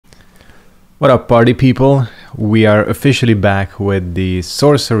What up, party people? We are officially back with the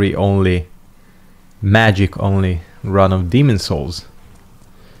sorcery only, magic only run of Demon Souls.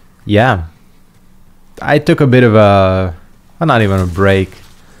 Yeah, I took a bit of a, well, not even a break.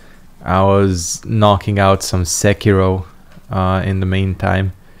 I was knocking out some Sekiro in the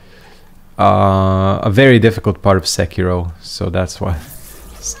meantime. A very difficult part of Sekiro, so that's why.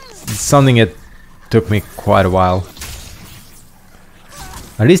 It's something that took me quite a while.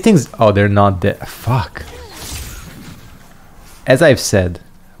 Are these things? Oh, they're not dead. Fuck. As I've said,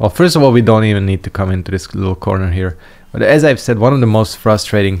 well, first of all, we don't even need to come into this little corner here. But as I've said, one of the most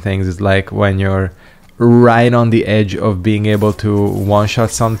frustrating things is like when you're right on the edge of being able to one-shot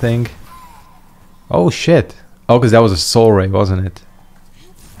something. Oh, shit. Oh, because that was a soul ray, wasn't it?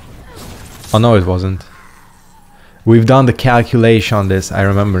 Oh, no, it wasn't. We've done the calculation on this. I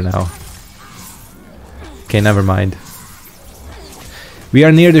remember now. Okay, never mind. We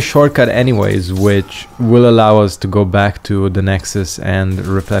are near the shortcut anyways, which will allow us to go back to the Nexus and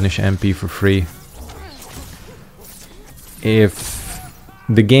replenish MP for free. If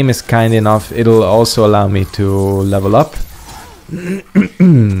the game is kind enough, it'll also allow me to level up.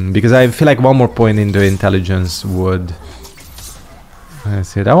 Because I feel like one more point into intelligence would... Let's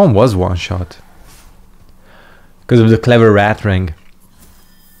see, that one was one shot. Because of the clever rat ring.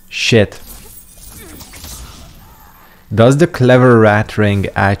 Shit. Does the clever rat ring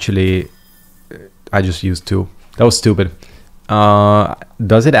actually... I just used two. That was stupid.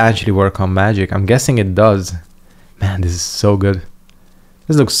 Does it actually work on magic? I'm guessing it does. Man, this is so good.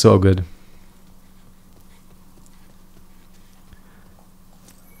 This looks so good.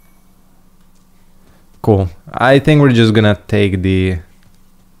 Cool. I think we're just gonna take the...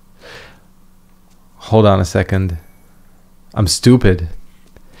 Hold on a second. I'm stupid.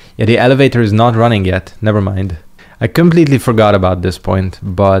 Yeah, the elevator is not running yet. Never mind. I completely forgot about this point,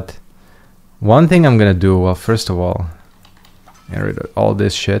 but one thing I'm gonna do, well, first of all, get rid of all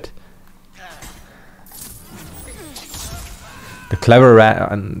this shit. The clever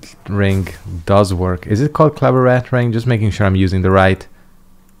rat ring does work. Is it called clever rat ring? Just making sure I'm using the right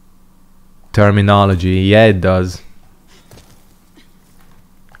terminology. Yeah, it does.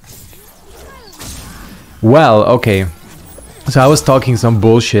 Well, okay. So I was talking some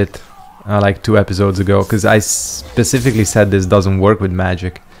bullshit like 2 episodes ago, because I specifically said this doesn't work with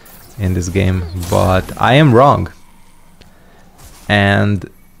magic in this game, but I am wrong. And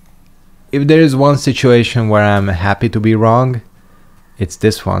if there is one situation where I'm happy to be wrong, it's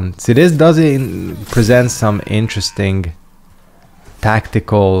this one. See, this does present some interesting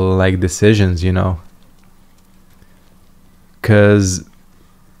tactical like decisions, you know, because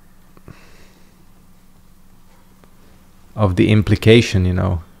of the implication, you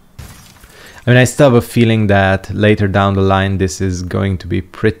know. I mean, I still have a feeling that later down the line this is going to be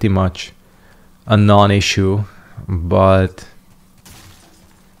pretty much a non-issue, but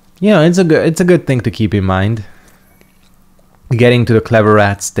you know, it's a good thing to keep in mind. Getting to the clever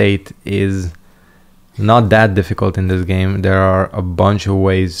rat state is not that difficult in this game. There are a bunch of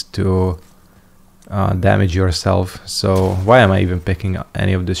ways to damage yourself, so why am I even picking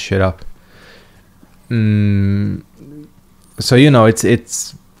any of this shit up? So you know,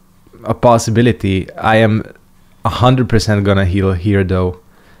 it's a possibility. I am 100% gonna heal here though,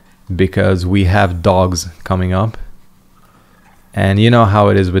 because we have dogs coming up, and you know how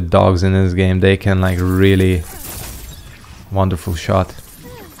it is with dogs in this game. They can like really... Wonderful shot.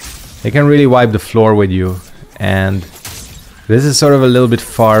 They can really wipe the floor with you, and this is sort of a little bit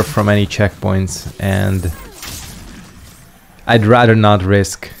far from any checkpoints, and I'd rather not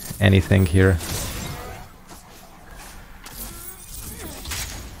risk anything here.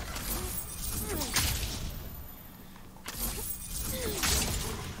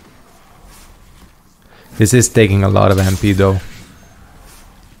 This is taking a lot of MP though,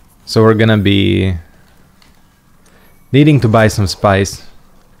 so we're gonna be needing to buy some spice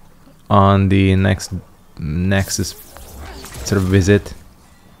on the next Nexus sort of visit.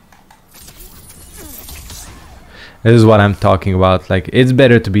 This is what I'm talking about. Like, it's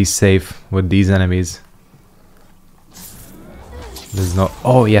better to be safe with these enemies. There's no...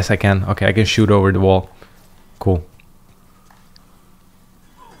 Oh, yes, I can. Okay, I can shoot over the wall. Cool.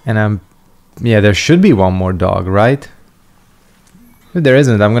 And yeah, there should be one more dog, right? If there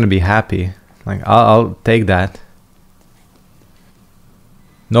isn't, I'm gonna be happy. Like, I'll take that.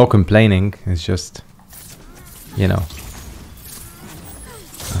 No complaining, it's just, you know.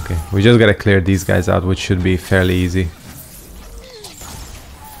 Okay, we just gotta clear these guys out, which should be fairly easy.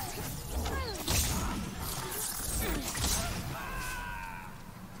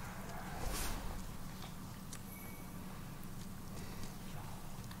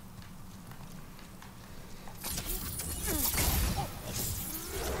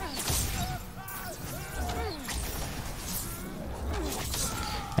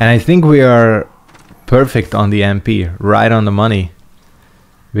 And I think we are perfect on the MP, right on the money.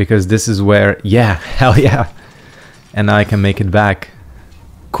 Because this is where, yeah, hell yeah. And now I can make it back.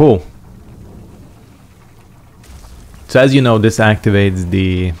 Cool. So as you know, this activates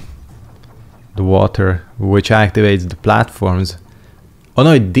the water, which activates the platforms. Oh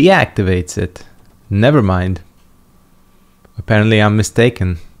no, it deactivates it. Never mind. Apparently I'm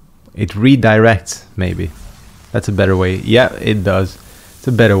mistaken. It redirects, maybe. That's a better way. Yeah, it does. It's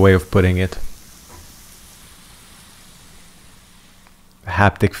a better way of putting it.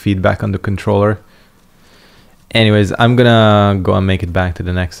 Haptic feedback on the controller. Anyways, I'm gonna go and make it back to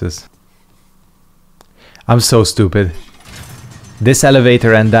the Nexus. I'm so stupid. This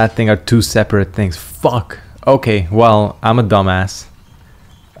elevator and that thing are two separate things. Fuck. Okay, well, I'm a dumbass.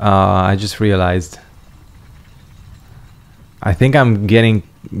 I just realized. I think I'm getting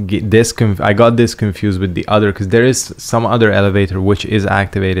this. I got this confused with the other, because there is some other elevator which is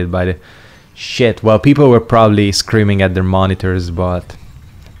activated by the shit. Well, people were probably screaming at their monitors, but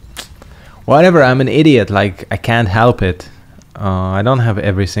whatever. I'm an idiot. Like, I can't help it. I don't have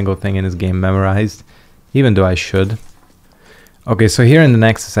every single thing in this game memorized, even though I should. Okay, so here in the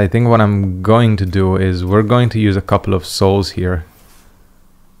Nexus, I think what I'm going to do is we're going to use a couple of souls here.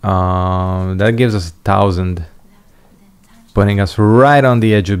 That gives us 1,000, putting us right on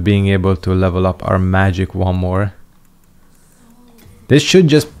the edge of being able to level up our magic one more. This should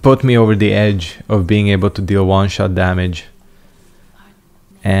just put me over the edge of being able to deal one-shot damage.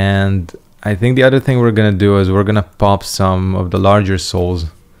 And I think the other thing we're gonna do is we're gonna pop some of the larger souls.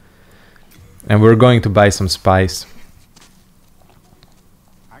 And we're going to buy some spice.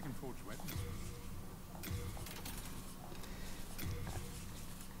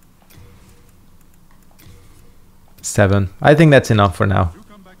 7. I think that's enough for now.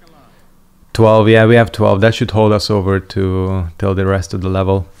 12, yeah, we have 12. That should hold us over to till the rest of the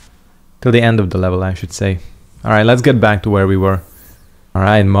level. Till the end of the level, I should say. Alright, let's get back to where we were.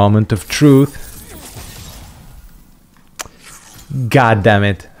 Alright, moment of truth. God damn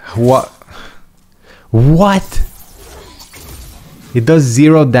it. What? What? It does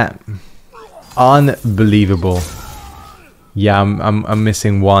 0 damage. Unbelievable. Yeah, I'm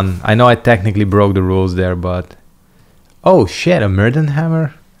missing 1. I know I technically broke the rules there, but... Oh shit, a Murden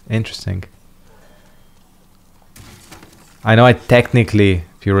Hammer? Interesting. I know I technically,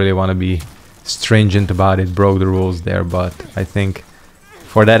 if you really want to be stringent about it, broke the rules there, but I think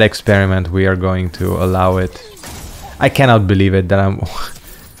for that experiment we are going to allow it. I cannot believe it that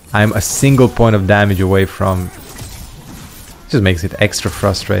I'm a single point of damage away from... It just makes it extra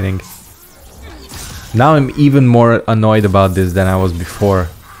frustrating. Now I'm even more annoyed about this than I was before.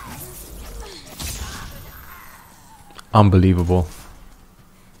 Unbelievable.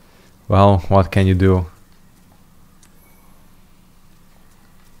 Well, what can you do?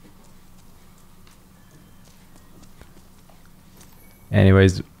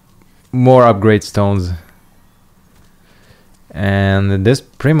 Anyways, more upgrade stones. And this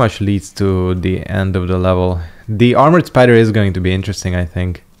pretty much leads to the end of the level. The armored spider is going to be interesting, I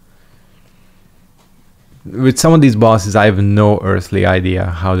think. With some of these bosses, I have no earthly idea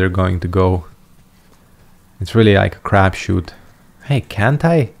how they're going to go. It's really like a crapshoot. Hey, can't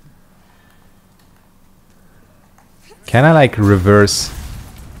I? Can I like reverse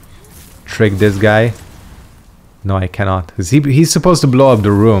trick this guy? No, I cannot. Because he's supposed to blow up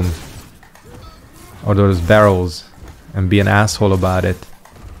the room. Or those barrels. And be an asshole about it.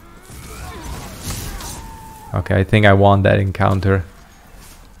 Okay, I think I won that encounter.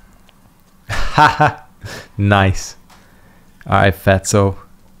 Haha! Nice. Alright, fatso.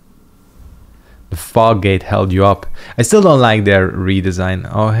 The fog gate held you up. I still don't like their redesign.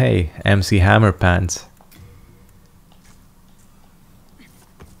 Oh hey, MC Hammer Pants.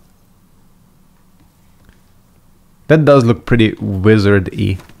 That does look pretty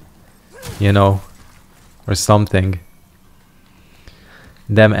wizard-y. You know. Or something.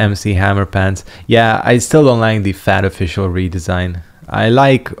 Them MC Hammer Pants. Yeah, I still don't like the Fat Official redesign. I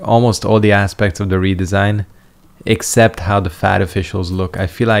like almost all the aspects of the redesign, except how the Fat Officials look. I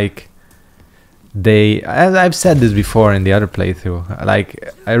feel like they, as I've said this before in the other playthrough, like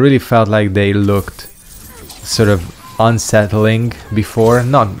I really felt like they looked sort of unsettling before.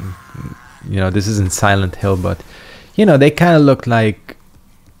 Not, you know, this isn't Silent Hill, but you know, they kind of looked like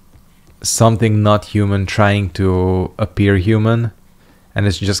something not human trying to appear human. And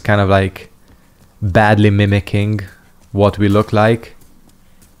it's just kind of like badly mimicking what we look like.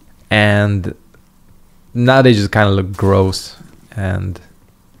 And now they just kind of look gross. And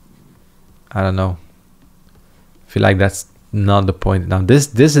I don't know. I feel like that's not the point. Now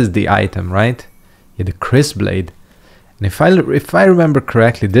this is the item, right? Yeah, the Crisp Blade. And if I remember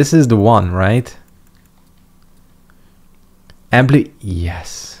correctly, this is the one, right?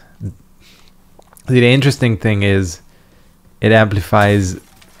 Yes. The interesting thing is it amplifies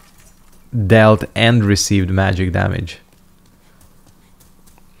dealt and received magic damage.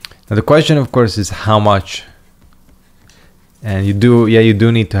 Now the question, of course, is how much. And you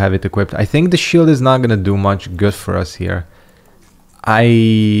do need to have it equipped. I think the shield is not gonna do much good for us here.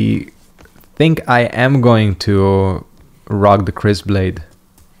 I think I am going to rock the Crisp Blade,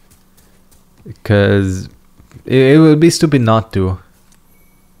 because it would be stupid not to.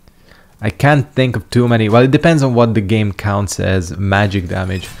 I can't think of too many. Well, it depends on what the game counts as magic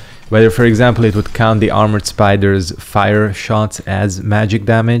damage. Whether, for example, it would count the Armored Spider's fire shots as magic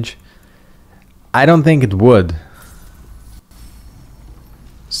damage. I don't think it would.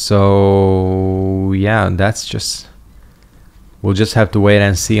 So yeah, that's just... we'll just have to wait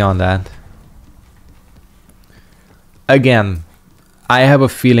and see on that. Again, I have a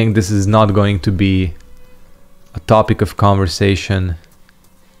feeling this is not going to be a topic of conversation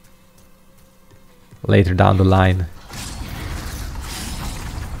later down the line.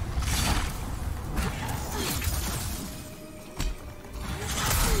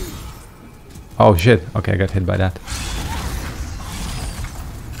 Oh shit, okay, I got hit by that.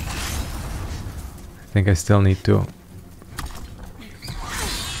 I think I still need to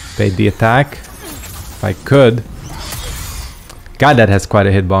bait the attack, if I could. God, that has quite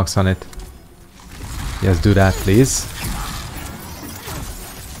a hitbox on it. Yes, do that, please.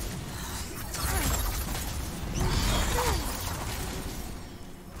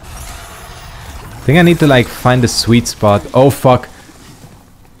 I think I need to like find the sweet spot. Oh fuck.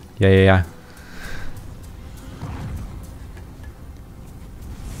 Yeah.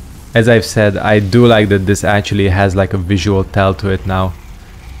 As I've said, I do like that this actually has like a visual tell to it now.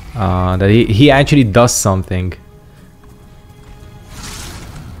 That he actually does something.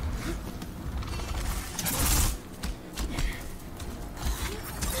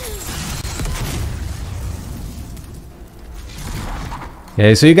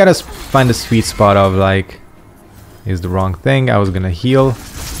 Yeah, so you gotta find the sweet spot of like, here's the wrong thing, I was gonna heal. I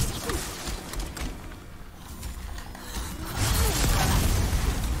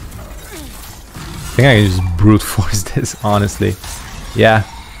think I can just brute force this, honestly. Yeah.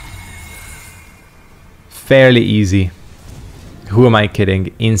 Fairly easy. Who am I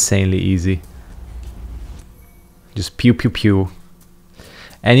kidding? Insanely easy. Just pew pew pew.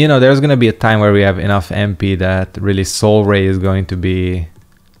 And you know, there's gonna be a time where we have enough MP that really Soul Ray is going to be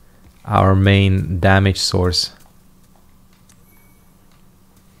our main damage source.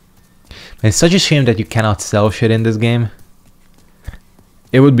 It's such a shame that you cannot sell shit in this game.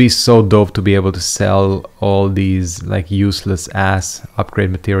 It would be so dope to be able to sell all these like useless ass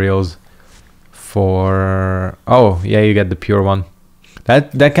upgrade materials for... oh yeah, you get the pure one.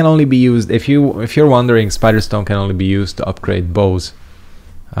 That can only be used if you're wondering. Spiderstone can only be used to upgrade bows.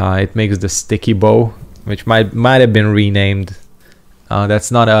 It makes the sticky bow, which might have been renamed.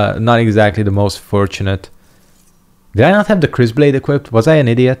 That's not exactly the most fortunate. Did I not have the Crisp Blade equipped? Was I an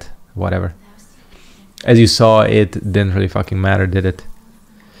idiot? Whatever. As you saw, it didn't really fucking matter, did it?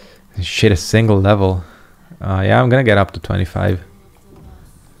 Shit, a single level. Yeah, I'm gonna get up to 25.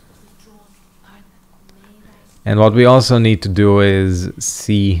 And what we also need to do is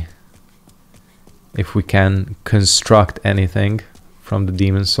see if we can construct anything from the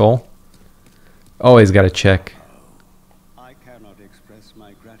Demon Soul. Always gotta check. I cannot express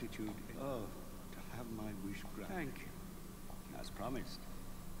my gratitude. Oh, to have my wish granted. Thank you. As promised,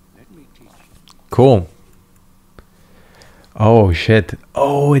 let me teach you. Cool. Oh shit.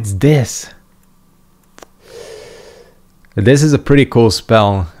 Oh, it's this. This is a pretty cool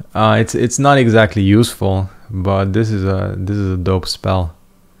spell. It's not exactly useful, but this is a dope spell.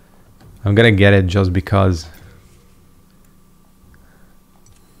 I'm gonna get it just because.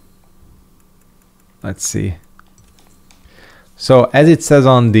 Let's see. So as it says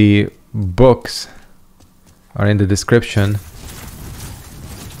on the books or in the description,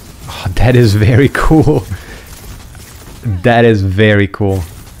 oh, that is very cool. That is very cool.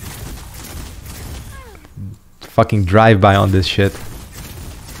 Fucking drive by on this shit.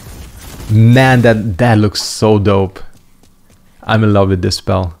 Man, that looks so dope. I'm in love with this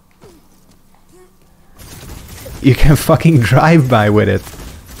spell. You can fucking drive by with it.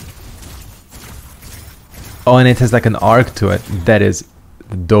 Oh, and it has like an arc to it. That is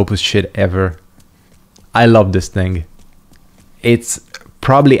the dopest shit ever. I love this thing. It's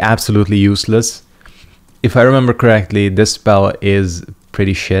probably absolutely useless. If I remember correctly, this spell is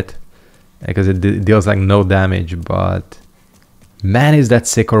pretty shit because it deals like no damage, but man, is that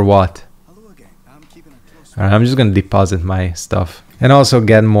sick or what? Alright, I'm just gonna deposit my stuff. And also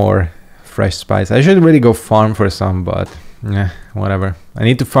get more fresh spice. I should really go farm for some, but whatever. I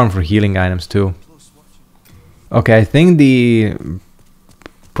need to farm for healing items too. Okay, I think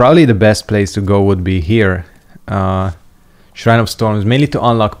probably the best place to go would be here. Shrine of Storms, mainly to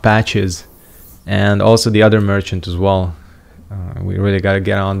unlock patches and also the other merchant as well. We really gotta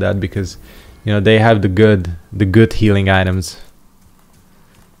get on that because, you know, they have the good healing items.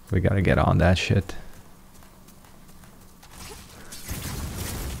 We gotta get on that shit.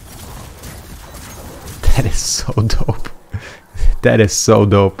 That is so dope. That is so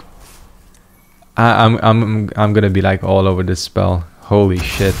dope. I'm gonna be like all over this spell. Holy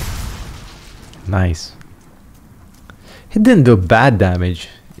shit. Nice. It didn't do bad damage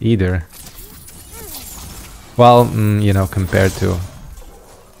either. Well, you know, compared to.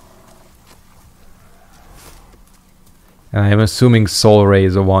 And I'm assuming Soul Ray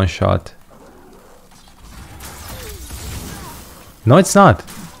is a one-shot. No, it's not.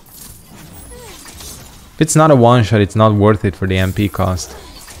 If it's not a one-shot, it's not worth it for the MP cost.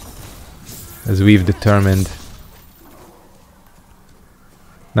 As we've determined.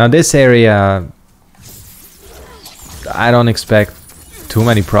 Now this area, I don't expect too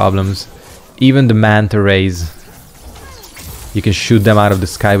many problems. Even the manta rays, you can shoot them out of the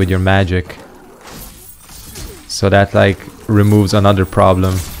sky with your magic. So that like removes another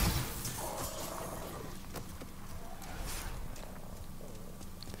problem.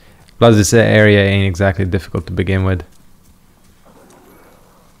 Plus this area ain't exactly difficult to begin with.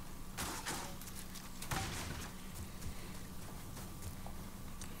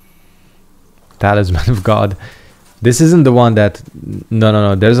 Talisman of God. This isn't the one that...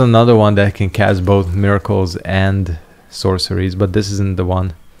 No. There's another one that can cast both miracles and sorceries, but this isn't the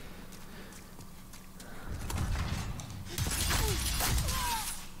one.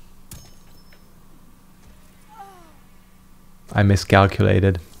 I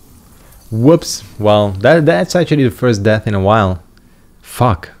miscalculated. Whoops. Well, that's actually the first death in a while.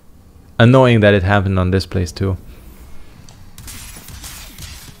 Fuck. Annoying that it happened on this place too.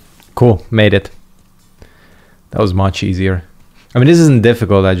 Cool, made it. That was much easier. I mean, this isn't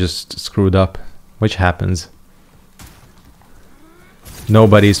difficult, I just screwed up, which happens.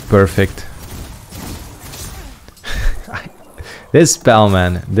 Nobody's perfect. This spell,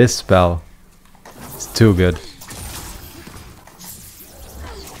 man, this spell is too good.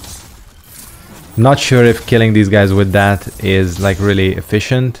 Not sure if killing these guys with that is like really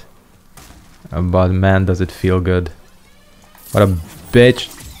efficient, but man, does it feel good. What a bitch.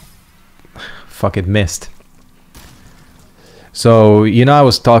 Fuck, it missed. So, you know, I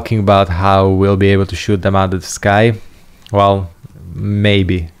was talking about how we'll be able to shoot them out of the sky. Well,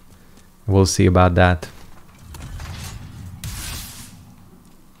 maybe. We'll see about that.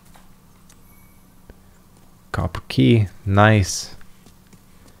 Copper key, nice.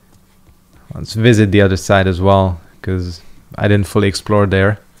 Let's visit the other side as well, because I didn't fully explore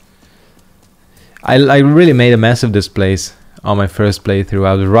there. I really made a mess of this place on my first playthrough.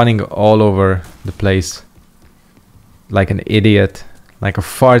 I was running all over the place like an idiot, like a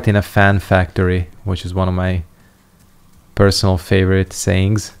fart in a fan factory, which is one of my personal favorite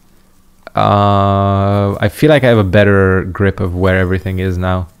sayings. I feel like I have a better grip of where everything is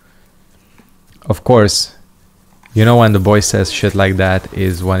now. Of course, you know, when the boy says shit like that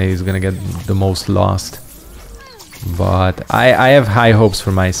is when he's gonna get the most lost. But I have high hopes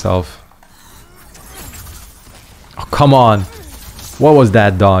for myself. Oh, come on. What was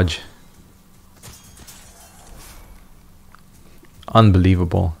that dodge?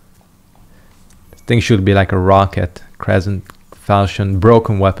 Unbelievable. This thing should be like a rocket, crescent, falchion,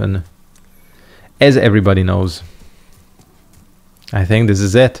 broken weapon. As everybody knows. I think this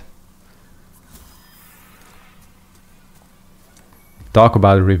is it. Talk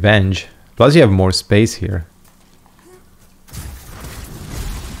about revenge. Plus you have more space here.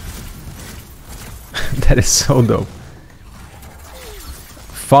 That is so dope.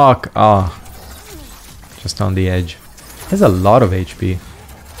 Fuck. Ah. Just on the edge. Has a lot of HP.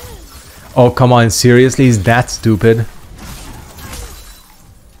 Oh, come on. Seriously? Is that stupid?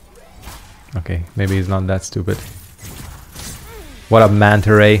 Okay, maybe he's not that stupid. What up,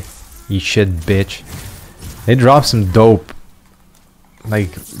 Manta Ray? You shit bitch. They dropped some dope, like,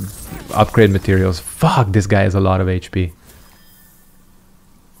 upgrade materials. Fuck, this guy has a lot of HP.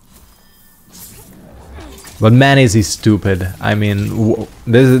 But man, is he stupid. I mean,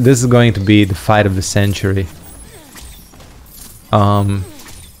 this is going to be the fight of the century.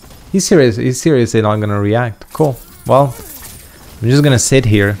 He's serious. He's seriously not gonna react. Cool. Well, I'm just gonna sit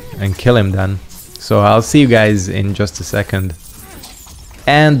here and kill him then. So I'll see you guys in just a second.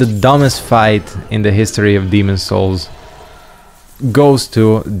 And the dumbest fight in the history of Demon Souls goes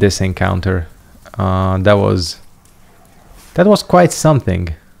to this encounter. That was quite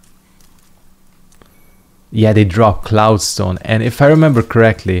something. Yeah, they drop Cloudstone, and if I remember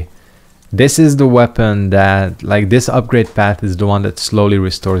correctly, this is the weapon that, like, this upgrade path is the one that slowly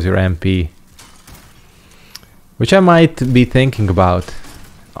restores your MP, which I might be thinking about.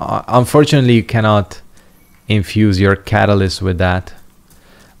 Unfortunately, you cannot infuse your catalyst with that,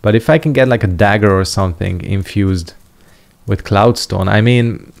 but if I can get like a dagger or something infused with Cloudstone, I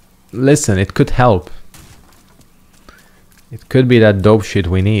mean, listen, it could help. It could be that dope shit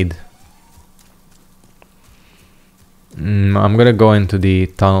we need. I'm gonna go into the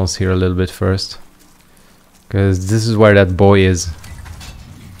tunnels here a little bit first, because this is where that boy is.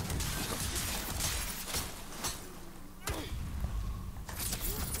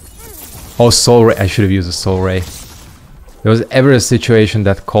 Oh, Soul Ray. I should have used a Soul Ray. There was ever a situation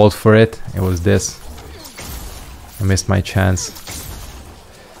that called for it, it was this. I missed my chance.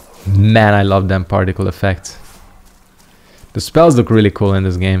 Man, I love them particle effects. The spells look really cool in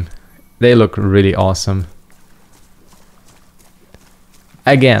this game. They look really awesome.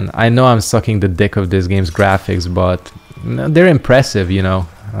 Again, I know I'm sucking the dick of this game's graphics, but they're impressive, you know.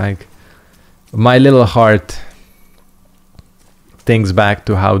 Like, my little heart thinks back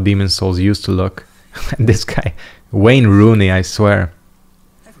to how Demon Souls used to look. And this guy, Wayne Rooney, I swear.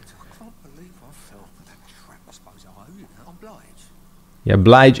 Yeah,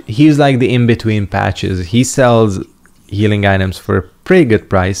 Blige, he's like the in-between Patches. He sells healing items for a pretty good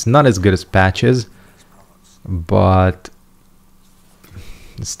price. Not as good as Patches, but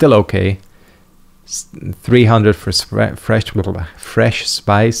still okay. 300 for fresh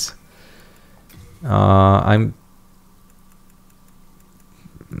spice.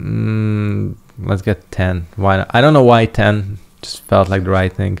 Let's get 10. Why not? I don't know why 10. Just felt like the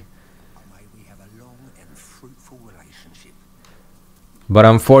right thing. But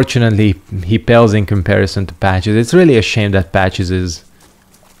unfortunately, he pales in comparison to Patches. It's really a shame that Patches is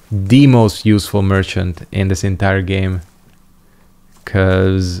the most useful merchant in this entire game.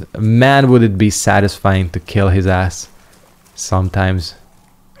 Because, man, would it be satisfying to kill his ass sometimes.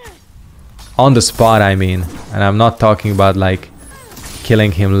 On the spot, I mean. And I'm not talking about, like,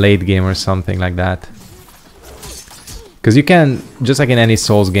 killing him late game or something like that. Because you can, just like in any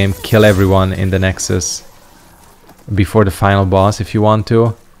Souls game, kill everyone in the Nexus before the final boss if you want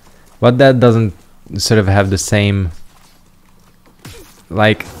to, but that doesn't sort of have the same,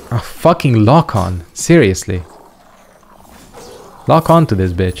 like, fucking lock on. Seriously, lock on to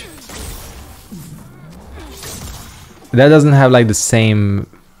this bitch. That doesn't have like the same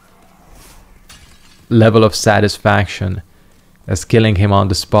level of satisfaction as killing him on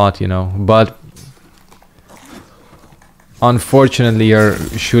the spot, you know. But unfortunately, you're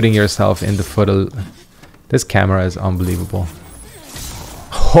shooting yourself in the foot. This camera is unbelievable.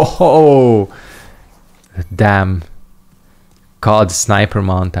 Oh, damn. COD sniper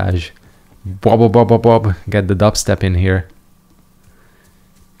montage. Bob, bob, bob, bob. Get the dubstep in here.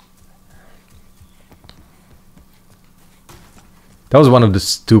 That was one of the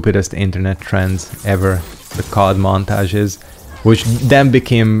stupidest internet trends ever. The COD montages, which then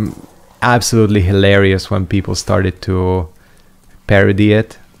became absolutely hilarious when people started to parody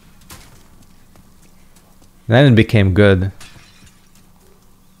it. Then it became good.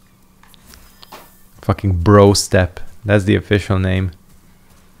 Fucking bro step. That's the official name.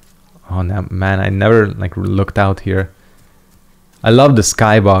 Oh no, man, I never like looked out here. I love the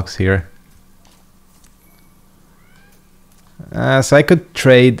skybox here. So I could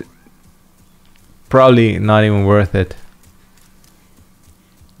trade. Probably not even worth it.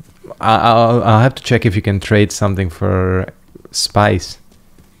 I'll have to check if you can trade something for spice.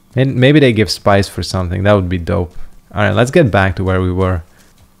 And maybe they give spice for something. That would be dope. Alright, let's get back to where we were.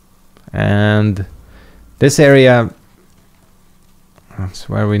 And this area, that's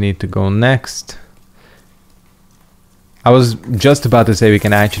where we need to go next. I was just about to say we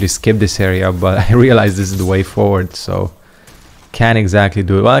can actually skip this area, but I realized this is the way forward, so can't exactly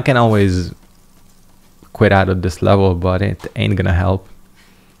do it. Well, I can always quit out of this level, but it ain't gonna help.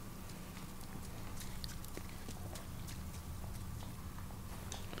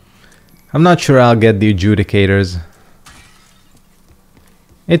 I'm not sure I'll get the adjudicators.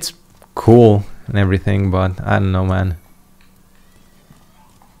 It's cool and everything, but I don't know, man.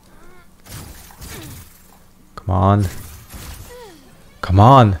 Come on. Come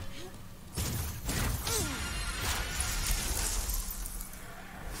on.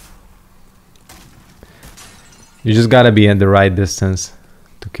 You just gotta be at the right distance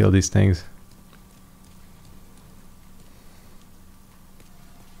to kill these things.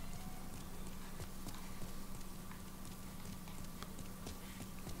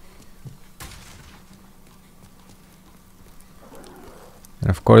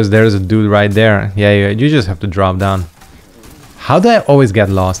 Of course, there's a dude right there. Yeah, you just have to drop down. How do I always get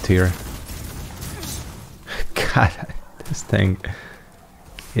lost here? God, this thing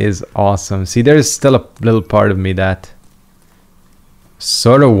is awesome. See, there's still a little part of me that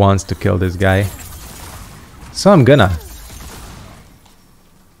sort of wants to kill this guy. So I'm gonna.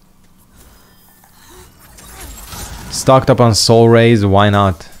 Stocked up on soul rays, why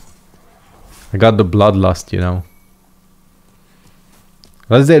not? I got the bloodlust, you know.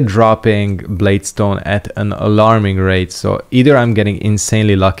 Unless they're dropping Bladestone at an alarming rate, so either I'm getting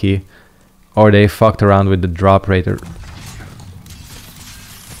insanely lucky or they fucked around with the drop rate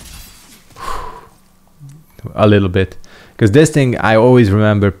a little bit. Because this thing, I always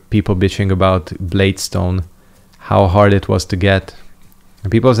remember people bitching about Bladestone, how hard it was to get.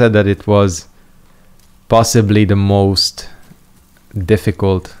 And people said that it was possibly the most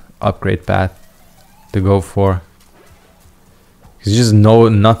difficult upgrade path to go for. Because just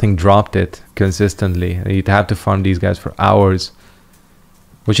nothing dropped it consistently. You'd have to farm these guys for hours,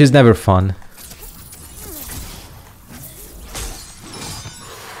 which is never fun.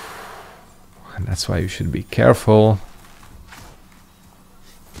 And that's why you should be careful.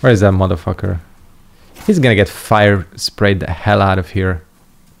 Where is that motherfucker? He's gonna get fire sprayed the hell out of here.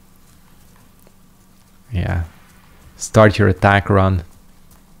 Yeah. Start your attack run.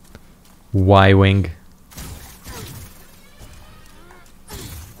 Y-wing.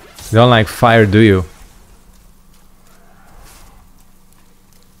 You don't like fire, do you?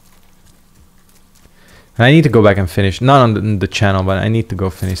 And I need to go back and finish, not on the channel, but I need to go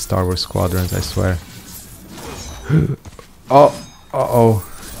finish Star Wars Squadrons, I swear. Oh, uh-oh.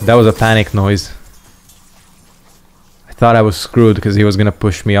 That was a panic noise. I thought I was screwed because he was gonna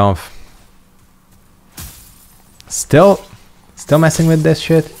push me off. Still messing with this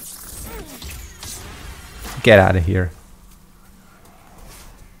shit? Get out of here.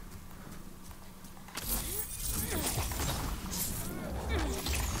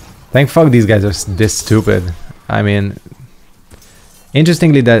 Thank fuck these guys are this stupid. I mean,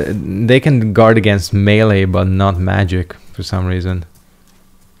 interestingly that they can guard against melee but not magic for some reason.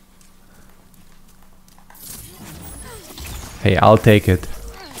 Hey, I'll take it.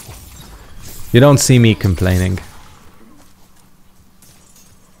 You don't see me complaining.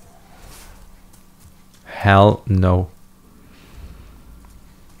 Hell no.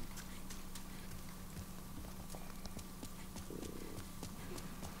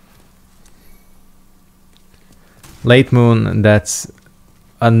 Late Moon, that's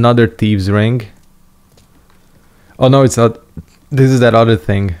another thieves ring. Oh no, it's not. This is that other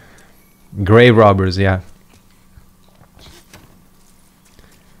thing. Grave robbers, yeah.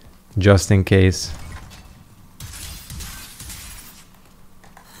 Just in case.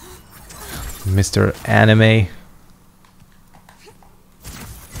 Mr. Anime.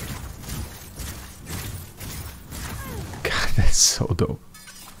 God, that's so dope.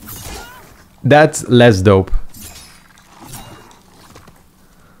 That's less dope.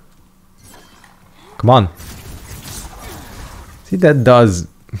 Come on. See, that does...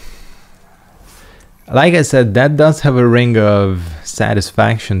 Like I said, that does have a ring of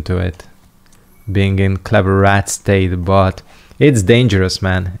satisfaction to it. Being in clever rat state, but it's dangerous,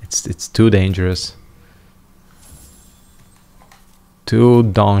 man. It's too dangerous. Too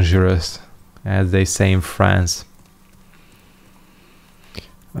dangerous, as they say in France.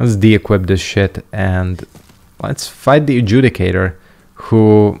 Let's de-equip this shit and let's fight the Adjudicator,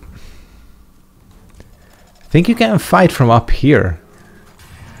 who... I think you can fight from up here.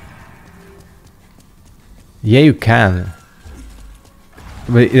 Yeah, you can.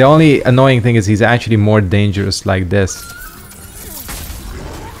 But the only annoying thing is he's actually more dangerous like this.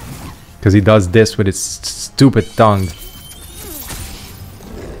 Because he does this with his stupid tongue.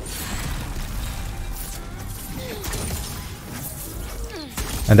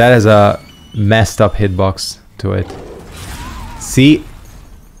 And that has a messed up hitbox to it. See?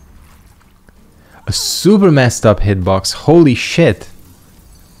 A super messed up hitbox. Holy shit.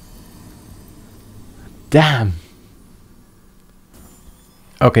 Damn.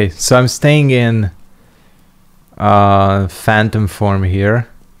 Okay, so I'm staying in phantom form here.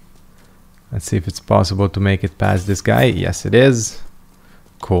 Let's see if it's possible to make it past this guy. Yes, it is.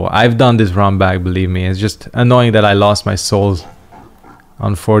 Cool. I've done this run back, believe me. It's just annoying that I lost my souls,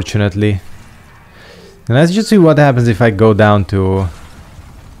 unfortunately. And let's just see what happens if I go down to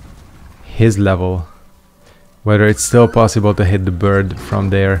his level. Whether it's still possible to hit the bird from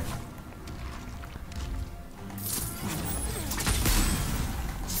there.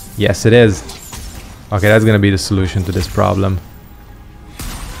 Yes, it is. Okay, that's gonna be the solution to this problem.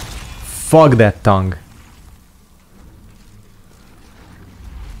 Fuck that tongue.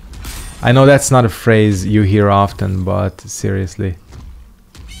 I know that's not a phrase you hear often, but seriously.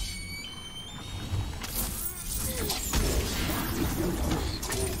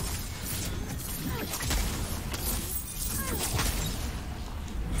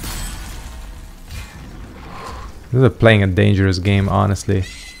 This is playing a dangerous game, honestly.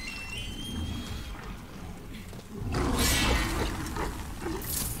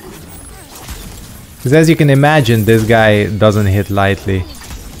 Because as you can imagine, this guy doesn't hit lightly.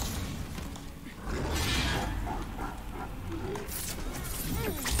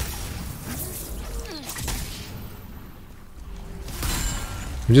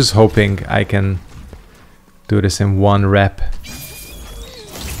 I'm just hoping I can do this in one rep.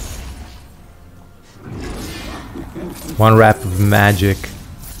 One rep of magic.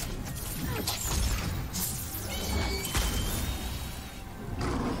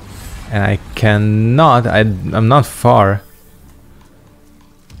 And I cannot, I'm not far.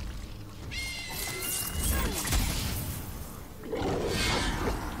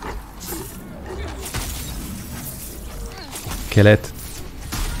 Kill it.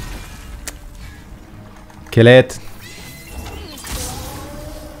 Kill it.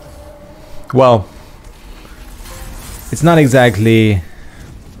 Well, it's not exactly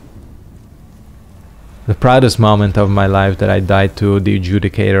the proudest moment of my life that I died to the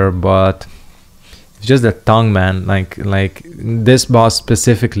Adjudicator, but it's just the tongue, man. Like this boss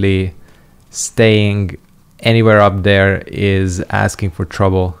specifically, staying anywhere up there is asking for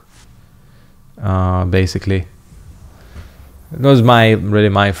trouble. Basically, it was really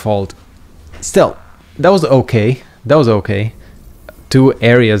my fault. Still, that was okay. That was okay. 2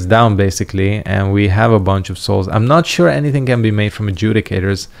 areas down basically, and we have a bunch of souls. I'm not sure anything can be made from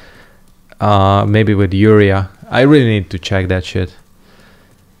Adjudicators. Maybe with Uria. I really need to check that shit.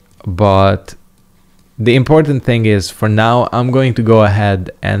 But the important thing is, for now, I'm going to go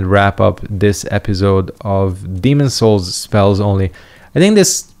ahead and wrap up this episode of Demon Souls spells only. I think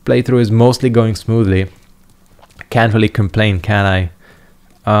this playthrough is mostly going smoothly. Can't really complain, can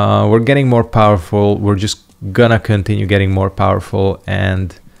I? We're getting more powerful. We're just gonna continue getting more powerful,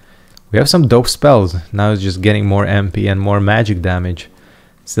 and we have some dope spells. Now it's just getting more MP and more magic damage.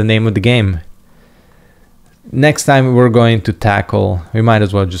 It's the name of the game. Next time we're going to tackle, we might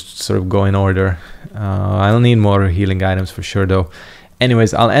as well just sort of go in order. I'll need more healing items for sure though.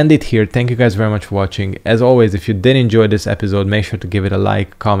 Anyways, I'll end it here. Thank you guys very much for watching. As always, if you did enjoy this episode, make sure to give it a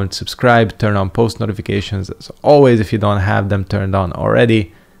like, comment, subscribe, turn on post notifications. As always, if you don't have them turned on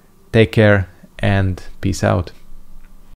already, take care and peace out.